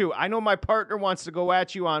together, too. I know my partner wants to go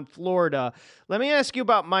at you on Florida. Let me ask you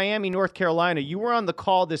about Miami, North Carolina. You were on the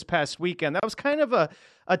call this past weekend. That was kind of a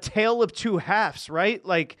tale of two halves, right?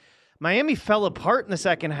 Like, Miami fell apart in the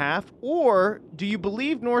second half, or do you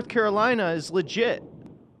believe North Carolina is legit?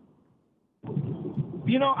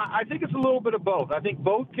 You know, I think it's a little bit of both. I think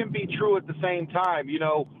both can be true at the same time. You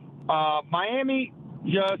know, Miami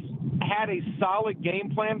just had a solid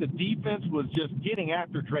game plan. The defense was just getting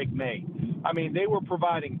after Drake May. I mean, they were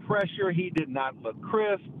providing pressure. He did not look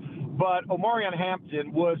crisp. But Omarion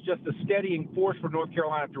Hampton was just a steadying force for North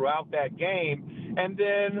Carolina throughout that game. And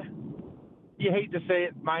then, you hate to say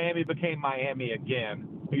it, Miami became Miami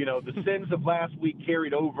again. You know, the sins of last week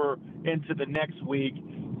carried over into the next week.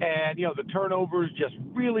 And, you know, the turnovers just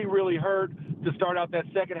really, really hurt to start out that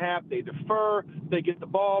second half. They defer, they get the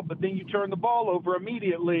ball, but then you turn the ball over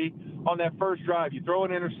immediately on that first drive. You throw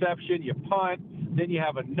an interception, you punt, then you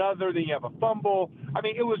have another, then you have a fumble. I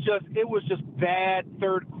mean, it was just bad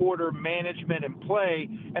third quarter management and play,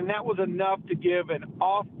 and that was enough to give an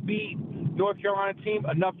offbeat North Carolina team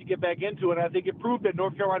enough to get back into it. And I think it proved that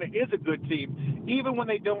North Carolina is a good team, even when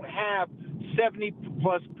they don't have 70+%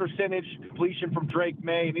 completion from Drake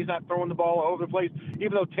May, and he's not throwing the ball all over the place.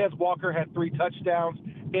 Even though Tez Walker had 3 touchdowns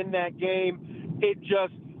in that game,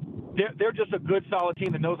 they're just a good, solid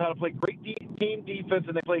team that knows how to play great team defense,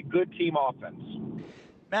 and they play good team offense.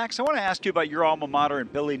 Max, I want to ask you about your alma mater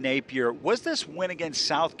and Billy Napier. Was this win against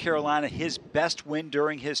South Carolina his best win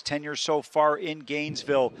during his tenure so far in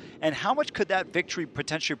Gainesville? And how much could that victory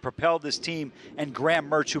potentially propel this team and Graham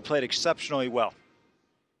Mertz, who played exceptionally well?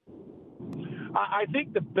 I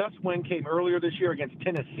think the best win came earlier this year against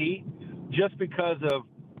Tennessee, just because of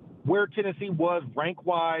where Tennessee was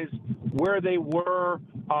rank-wise, where they were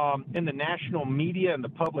in the national media and the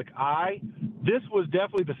public eye. This was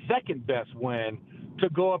definitely the second best win to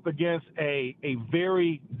go up against a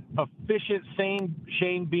very efficient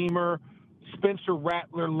Shane Beamer, Spencer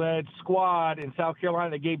Rattler-led squad in South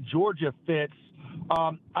Carolina that gave Georgia fits.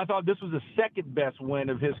 I thought this was the second best win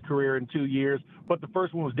of his career in 2 years, but the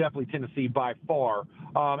first one was definitely Tennessee by far.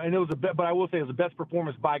 And it was but I will say it was the best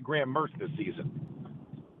performance by Graham Mertz this season.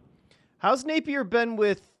 How's Napier been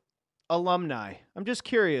with alumni? I'm just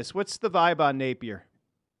curious. What's the vibe on Napier?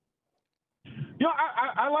 You know,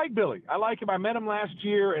 I like Billy. I like him. I met him last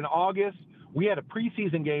year in August. We had a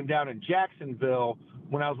preseason game down in Jacksonville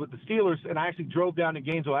when I was with the Steelers, and I actually drove down to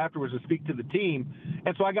Gainesville afterwards to speak to the team.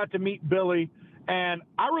 And so I got to meet Billy, and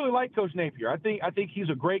I really like Coach Napier. I think he's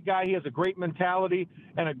a great guy. He has a great mentality,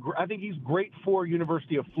 and I think he's great for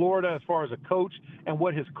University of Florida as far as a coach and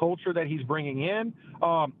what his culture that he's bringing in.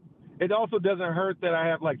 It also doesn't hurt that I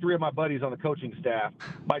have like 3 of my buddies on the coaching staff.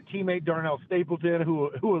 My teammate Darnell Stapleton, who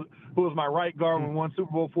was my right guard when we won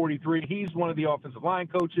Super Bowl 43. He's one of the offensive line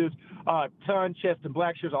coaches. Cheston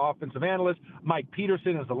Blackshear's an offensive analyst. Mike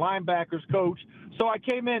Peterson is the linebackers coach. So I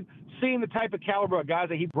came in seeing the type of caliber of guys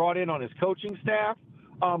that he brought in on his coaching staff.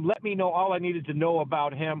 Let me know all I needed to know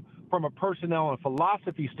about him from a personnel and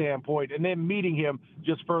philosophy standpoint, and then meeting him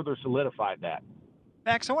just further solidified that.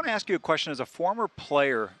 Max, I want to ask you a question. As a former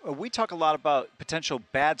player, we talk a lot about potential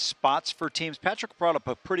bad spots for teams. Patrick brought up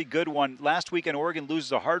a pretty good one. Last weekend, Oregon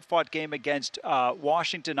loses a hard-fought game against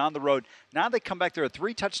Washington on the road. Now they come back. They're a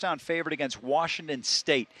 3-touchdown favorite against Washington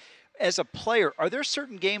State. As a player, are there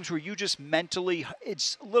certain games where you just mentally,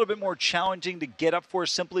 it's a little bit more challenging to get up for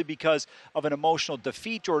simply because of an emotional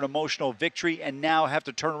defeat or an emotional victory, and now have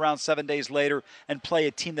to turn around 7 days later and play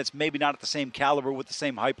a team that's maybe not at the same caliber with the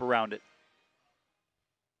same hype around it?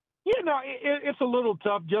 Yeah, no, it's a little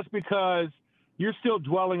tough just because you're still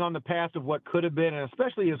dwelling on the past of what could have been, and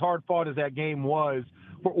especially as hard-fought as that game was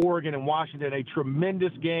for Oregon and Washington, a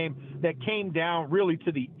tremendous game that came down really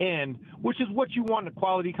to the end, which is what you want in a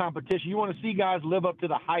quality competition. You want to see guys live up to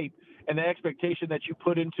the hype and the expectation that you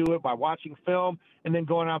put into it by watching film and then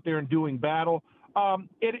going out there and doing battle.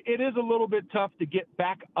 It is a little bit tough to get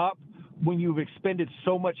back up when you've expended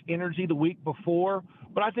so much energy the week before.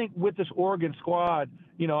 But I think with this Oregon squad,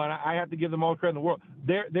 you know, and I have to give them all credit in the world,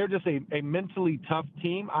 they're just a mentally tough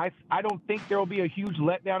team. I don't think there will be a huge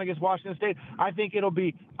letdown against Washington State. I think it'll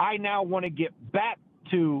be, I now want to get back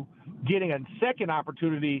to getting a second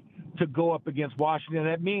opportunity to go up against Washington.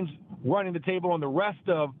 That means running the table on the rest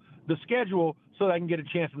of the schedule so that I can get a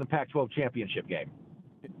chance in the Pac-12 championship game.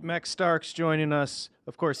 Max Starks joining us,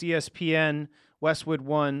 of course, ESPN, Westwood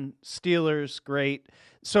One, Steelers, great.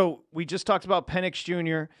 So we just talked about Penix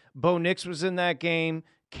Jr., Bo Nix was in that game,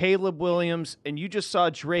 Caleb Williams, and you just saw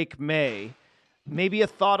Drake May. Maybe a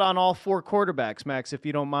thought on all 4 quarterbacks, Max, if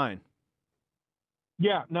you don't mind.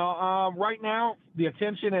 Yeah, no, right now, the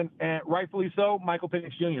attention, and rightfully so, Michael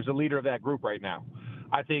Penix Jr. is the leader of that group right now.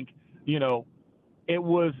 I think, it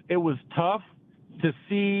was tough to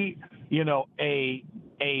see,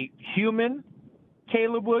 a human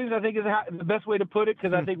Caleb Williams, I think is the best way to put it,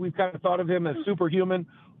 because I think we've kind of thought of him as superhuman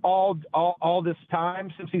all this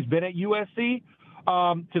time since he's been at USC.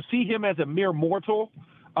 To see him as a mere mortal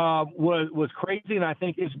was crazy, and I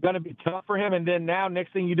think it's going to be tough for him. And then now,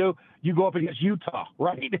 next thing you do, you go up against Utah,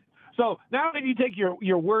 right? So now that you take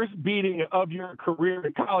your worst beating of your career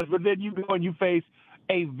in college, but then you go and you face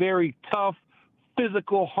a very tough,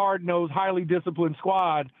 physical, hard-nosed, highly disciplined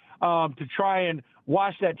squad to try and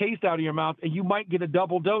wash that taste out of your mouth, and you might get a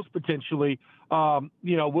double dose potentially.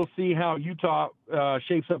 We'll see how Utah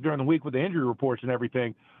shapes up during the week with the injury reports and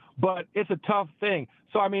everything. But it's a tough thing.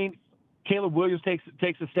 So, I mean, Caleb Williams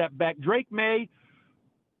takes a step back. Drake May,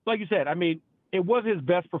 like you said, I mean, it was his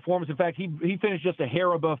best performance. In fact, he finished just a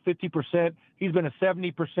hair above 50%. He's been a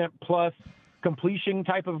 70% plus completion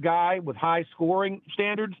type of guy with high scoring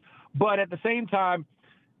standards. But at the same time,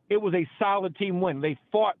 it was a solid team win. They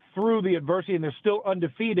fought through the adversity, and they're still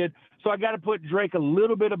undefeated. So I got to put Drake a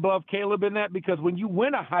little bit above Caleb in that, because when you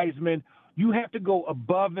win a Heisman, you have to go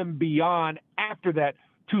above and beyond after that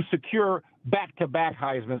to secure back-to-back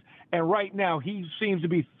Heismans. And right now, he seems to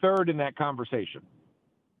be third in that conversation.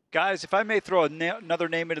 Guys, if I may throw another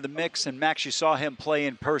name into the mix, and Max, you saw him play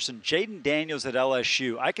in person, Jaden Daniels at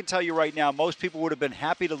LSU. I can tell you right now, most people would have been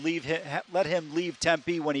happy to let him leave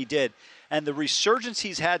Tempe when he did. And the resurgence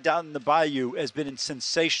he's had down in the Bayou has been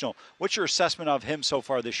sensational. What's your assessment of him so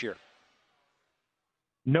far this year?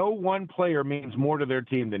 No one player means more to their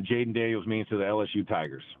team than Jaden Daniels means to the LSU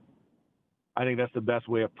Tigers. I think that's the best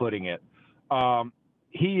way of putting it.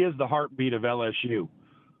 He is the heartbeat of LSU.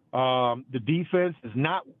 The defense is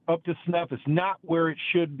not up to snuff. It's not where it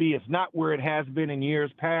should be. It's not where it has been in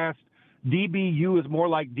years past. DBU is more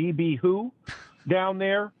like DB who down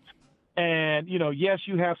there. And, yes,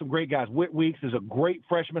 you have some great guys. Whit Weeks is a great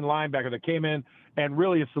freshman linebacker that came in and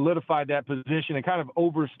really has solidified that position and kind of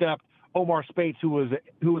overstepped Omar Spates, who was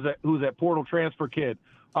that portal transfer kid,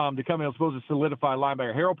 to come in and supposed to solidify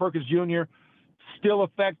linebacker. Harold Perkins Jr., still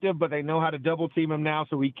effective, but they know how to double team him now,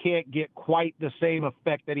 so he can't get quite the same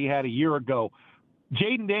effect that he had a year ago.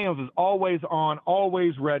 Jaden Daniels is always on,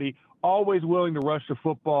 always ready, always willing to rush the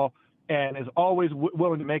football, and is always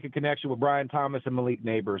willing to make a connection with Brian Thomas and Malik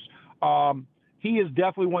Neighbors. He is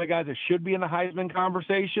definitely one of the guys that should be in the Heisman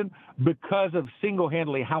conversation because of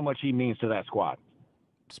single-handedly how much he means to that squad.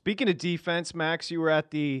 Speaking of defense, Max, you were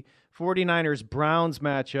at the 49ers-Browns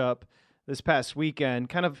matchup this past weekend.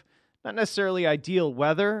 Kind of not necessarily ideal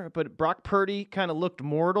weather, but Brock Purdy kind of looked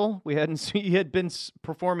mortal. He had been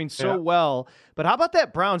performing so well. But how about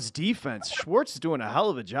that Browns defense? Schwartz is doing a hell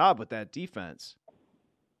of a job with that defense.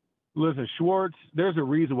 Listen, Schwartz, there's a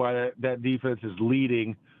reason why that defense is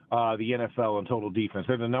leading the NFL in total defense.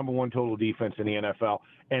 They're the number one total defense in the NFL,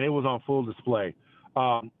 and it was on full display.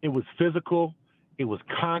 It was physical. It was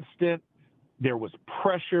constant. There was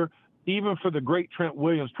pressure. Even for the great Trent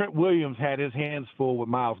Williams. Trent Williams had his hands full with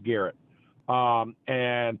Myles Garrett.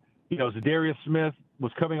 Zadarius Smith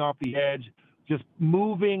was coming off the edge, just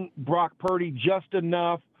moving Brock Purdy just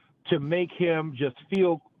enough to make him just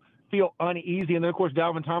feel uneasy. And then, of course,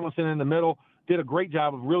 Dalvin Tomlinson in the middle did a great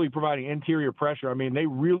job of really providing interior pressure. I mean, they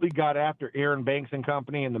really got after Aaron Banks and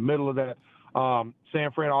company in the middle of that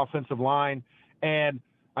San Fran offensive line. And,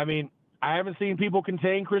 I mean, I haven't seen people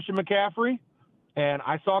contain Christian McCaffrey. And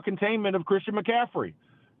I saw containment of Christian McCaffrey.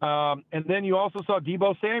 And then you also saw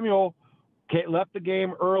Deebo Samuel left the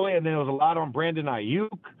game early, and then it was a lot on Brandon Ayuk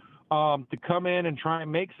to come in and try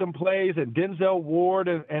and make some plays. And Denzel Ward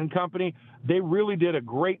and company, they really did a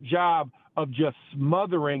great job of just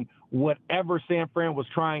smothering whatever San Fran was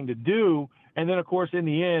trying to do. And then, of course, in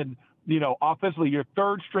the end, offensively, your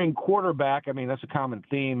third-string quarterback, I mean, that's a common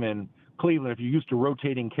theme in Cleveland if you're used to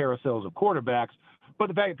rotating carousels of quarterbacks. But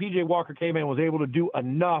the fact that P.J. Walker came in and was able to do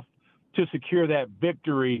enough to secure that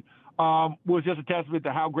victory was just a testament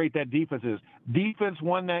to how great that defense is. Defense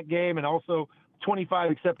won that game, and also 25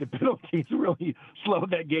 accepted penalties really slowed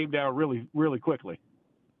that game down really, really quickly.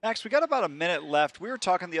 Max, we got about a minute left. We were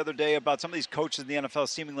talking the other day about some of these coaches in the NFL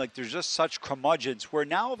seeming like there's just such curmudgeons, where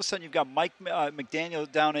now all of a sudden you've got Mike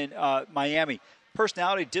McDaniel down in Miami.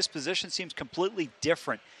 Personality, disposition seems completely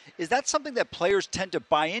different. Is that something that players tend to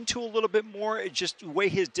buy into a little bit more? It's just the way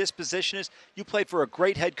his disposition is. You played for a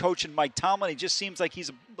great head coach in Mike Tomlin. He just seems like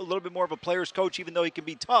he's a little bit more of a player's coach, even though he can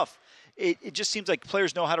be tough. It just seems like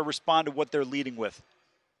players know how to respond to what they're leading with.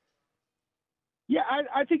 Yeah,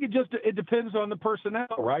 I think it depends on the personnel,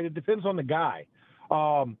 right? It depends on the guy.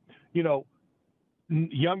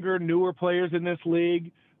 younger, newer players in this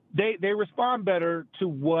league, they respond better to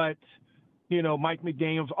what, Mike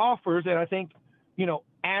McDaniels offers. And I think,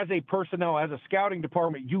 as a personnel, as a scouting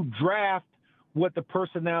department, you draft what the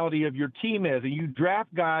personality of your team is, and you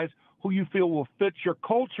draft guys who you feel will fit your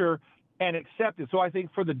culture and accept it. So I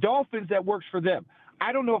think for the Dolphins, that works for them.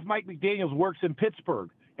 I don't know if Mike McDaniels works in Pittsburgh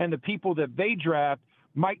and the people that they draft.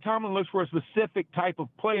 Mike Tomlin looks for a specific type of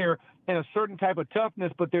player and a certain type of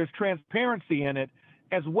toughness, but there's transparency in it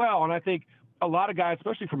as well. And I think a lot of guys,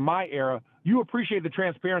 especially from my era, you appreciate the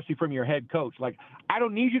transparency from your head coach. Like, I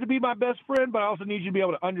don't need you to be my best friend, but I also need you to be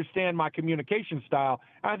able to understand my communication style.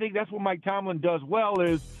 And I think that's what Mike Tomlin does well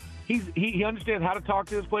is he understands how to talk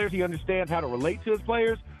to his players. He understands how to relate to his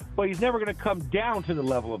players, but he's never going to come down to the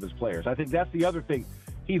level of his players. I think that's the other thing.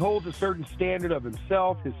 He holds a certain standard of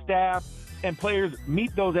himself, his staff, and players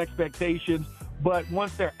meet those expectations. But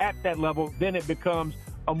once they're at that level, then it becomes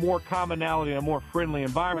a more commonality and a more friendly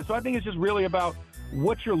environment. So I think it's just really about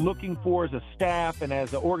what you're looking for as a staff and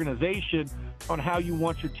as an organization on how you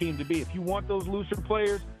want your team to be. If you want those looser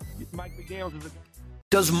players, Mike McDaniels is a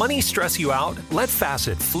Does money stress you out? Let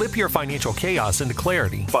Facet flip your financial chaos into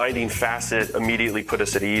clarity. Finding Facet immediately put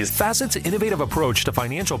us at ease. Facet's innovative approach to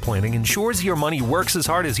financial planning ensures your money works as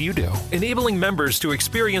hard as you do, enabling members to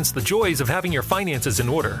experience the joys of having your finances in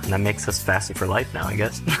order. And that makes us Facet for life now, I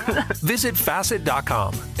guess. Visit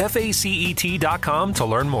Facet.com, FACET.com to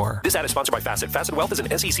learn more. This ad is sponsored by Facet. Facet Wealth is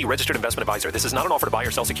an SEC registered investment advisor. This is not an offer to buy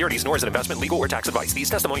or sell securities, nor is it investment, legal, or tax advice. These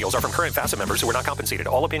testimonials are from current Facet members who are not compensated.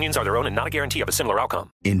 All opinions are their own and not a guarantee of a similar outcome.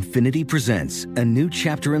 Infiniti presents a new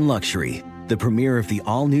chapter in luxury, the premiere of the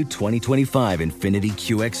all-new 2025 Infiniti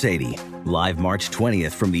QX80, live March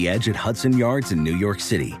 20th from the Edge at Hudson Yards in New York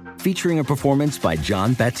City, featuring a performance by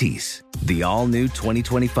John Batiste. The all-new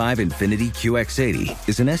 2025 Infiniti QX80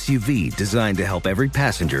 is an SUV designed to help every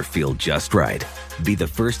passenger feel just right. Be the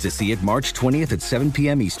first to see it March 20th at 7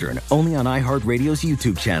 p.m. Eastern, only on iHeartRadio's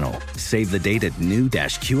YouTube channel. Save the date at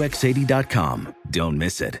new-QX80.com. Don't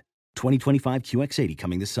miss it. 2025 QX80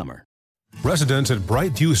 coming this summer. Residents at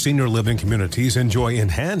Brightview Senior Living Communities enjoy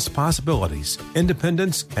enhanced possibilities,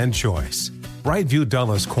 independence, and choice. Brightview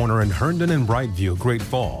Dulles Corner in Herndon and Brightview, Great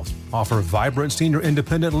Falls, offer vibrant senior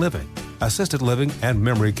independent living, assisted living, and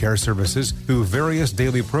memory care services through various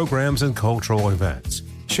daily programs and cultural events.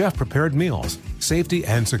 Chef-prepared meals, safety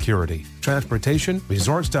and security, transportation,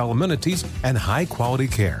 resort-style amenities, and high-quality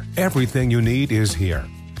care. Everything you need is here.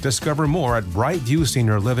 Discover more at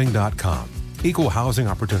brightviewseniorliving.com. Equal housing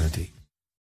opportunity.